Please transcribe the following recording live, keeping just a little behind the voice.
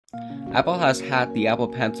Apple has had the Apple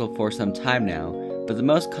Pencil for some time now, but the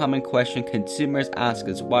most common question consumers ask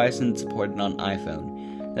is why isn't it supported on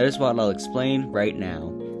iPhone? That is what I'll explain right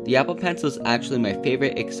now. The Apple Pencil is actually my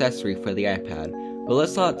favorite accessory for the iPad, but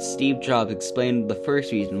let's let Steve Jobs explain the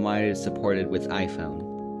first reason why it is supported with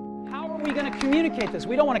iPhone. How are we going to communicate this?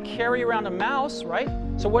 We don't want to carry around a mouse, right?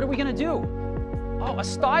 So what are we going to do? Oh, a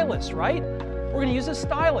stylus, right? We're going to use a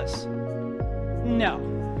stylus. No.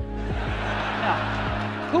 No.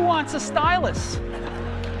 Who wants a stylus?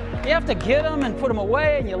 You have to get them and put them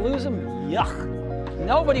away and you lose them. Yuck.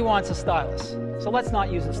 Nobody wants a stylus. So let's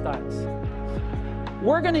not use a stylus.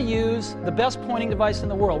 We're going to use the best pointing device in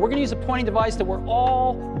the world. We're going to use a pointing device that we're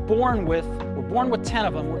all born with. We're born with 10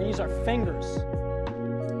 of them. We're going to use our fingers.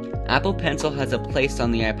 Apple Pencil has a place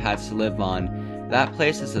on the iPad to live on. That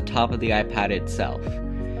place is the top of the iPad itself.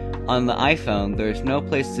 On the iPhone, there is no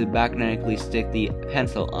place to magnetically stick the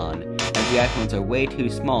pencil on, as the iPhones are way too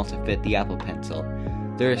small to fit the Apple Pencil.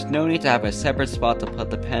 There is no need to have a separate spot to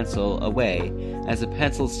put the pencil away, as the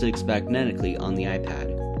pencil sticks magnetically on the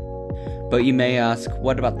iPad. But you may ask,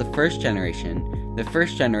 what about the first generation? The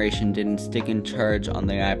first generation didn't stick and charge on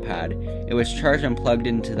the iPad, it was charged and plugged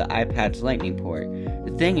into the iPad's lightning port.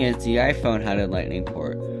 The thing is, the iPhone had a lightning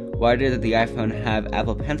port. Why did the iPhone have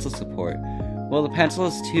Apple Pencil support? Well, the pencil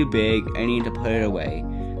is too big, I need to put it away.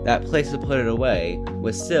 That place to put it away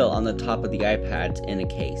was still on the top of the iPad in a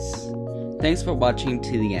case. Thanks for watching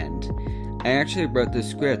to the end. I actually wrote the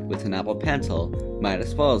script with an Apple Pencil, might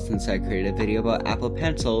as well since I created a video about Apple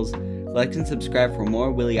Pencils. Like and subscribe for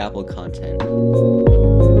more Willy Apple content.